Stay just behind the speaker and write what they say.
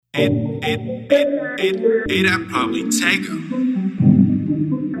I'd probably take her.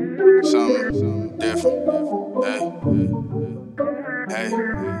 Something different. Hey,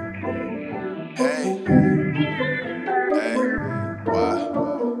 hey, hey, Y,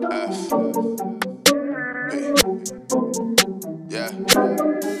 F, B. Yeah,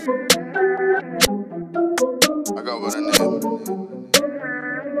 I go by the name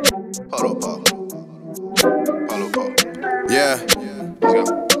Polo Paul. Polo Paul. Yeah, let's go.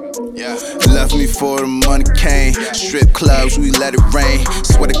 Yeah. Left me for the money came. Strip clubs, we let it rain.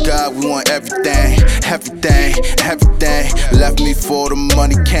 Swear to God, we want everything. Everything, everything. Left me for the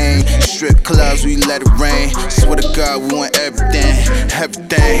money came. Strip clubs, we let it rain. Swear to God, we want everything.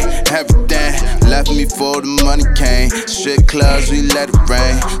 Everything, everything. Left me for the money came. Strip clubs, we let it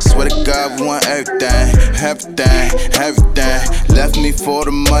rain. Swear to God, we want everything. Everything, everything. Left me for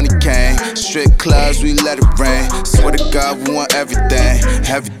the money came. Strip clubs, we let it rain. Swear to God, we want everything.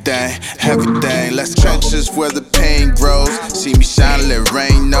 Everything, everything. Let's trenches where the pain grows. See me shine, let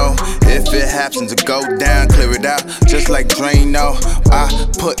rain know. If it happens to go down, clear it out, just like Drano. I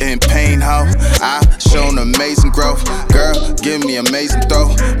put in pain, ho. I shown amazing growth. Girl, give me amazing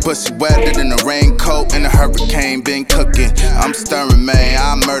throw. Pussy wetter than a raincoat in a hurricane. Been cooking, I'm stirring, man.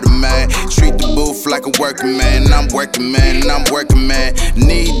 I murder, man. Treat the booth like a working man. And I'm working, man. And I'm working, man.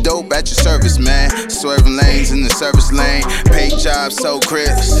 Need dope at your service, man. Swerving lanes in the service lane. Pay job so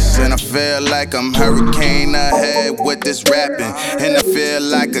crisp, and I feel like I'm hurricane ahead with this rapping. And I feel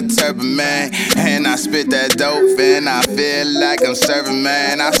like a turban man. And I spit that dope, and I feel like I'm serving,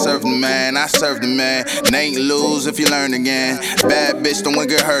 man. I serve the man, I serve the man. And ain't lose if you learn again. Bad bitch, don't wanna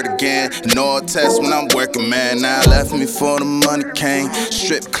get hurt again. No test when I'm working, man. Now left me for the money came.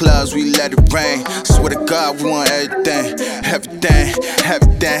 Strip clubs, we let it rain. Swear to God, we want everything. Everything,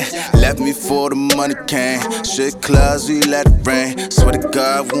 everything. Left me for the money came. Strip clubs, we let it rain. Swear to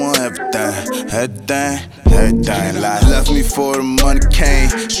God, we want everything. Everything, everything. Left me for the money came.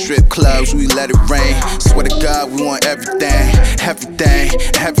 Strip clubs, we let it rain. Swear to God, we want everything. Everything,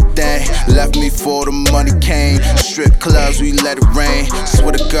 everything. Left me for the money came. Strip clubs, we let it rain.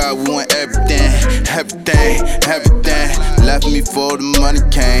 Swear to God, we want everything. Everything, everything. Left me for the money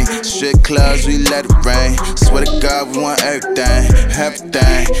came. Strip clubs, we let it rain. Swear to God, we want everything.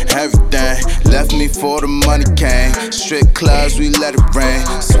 Everything, everything. Left me for the money came. Strip clubs, we let it rain.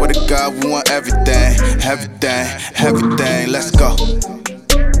 Swear to God, we want everything. Everything, everything. Let's go.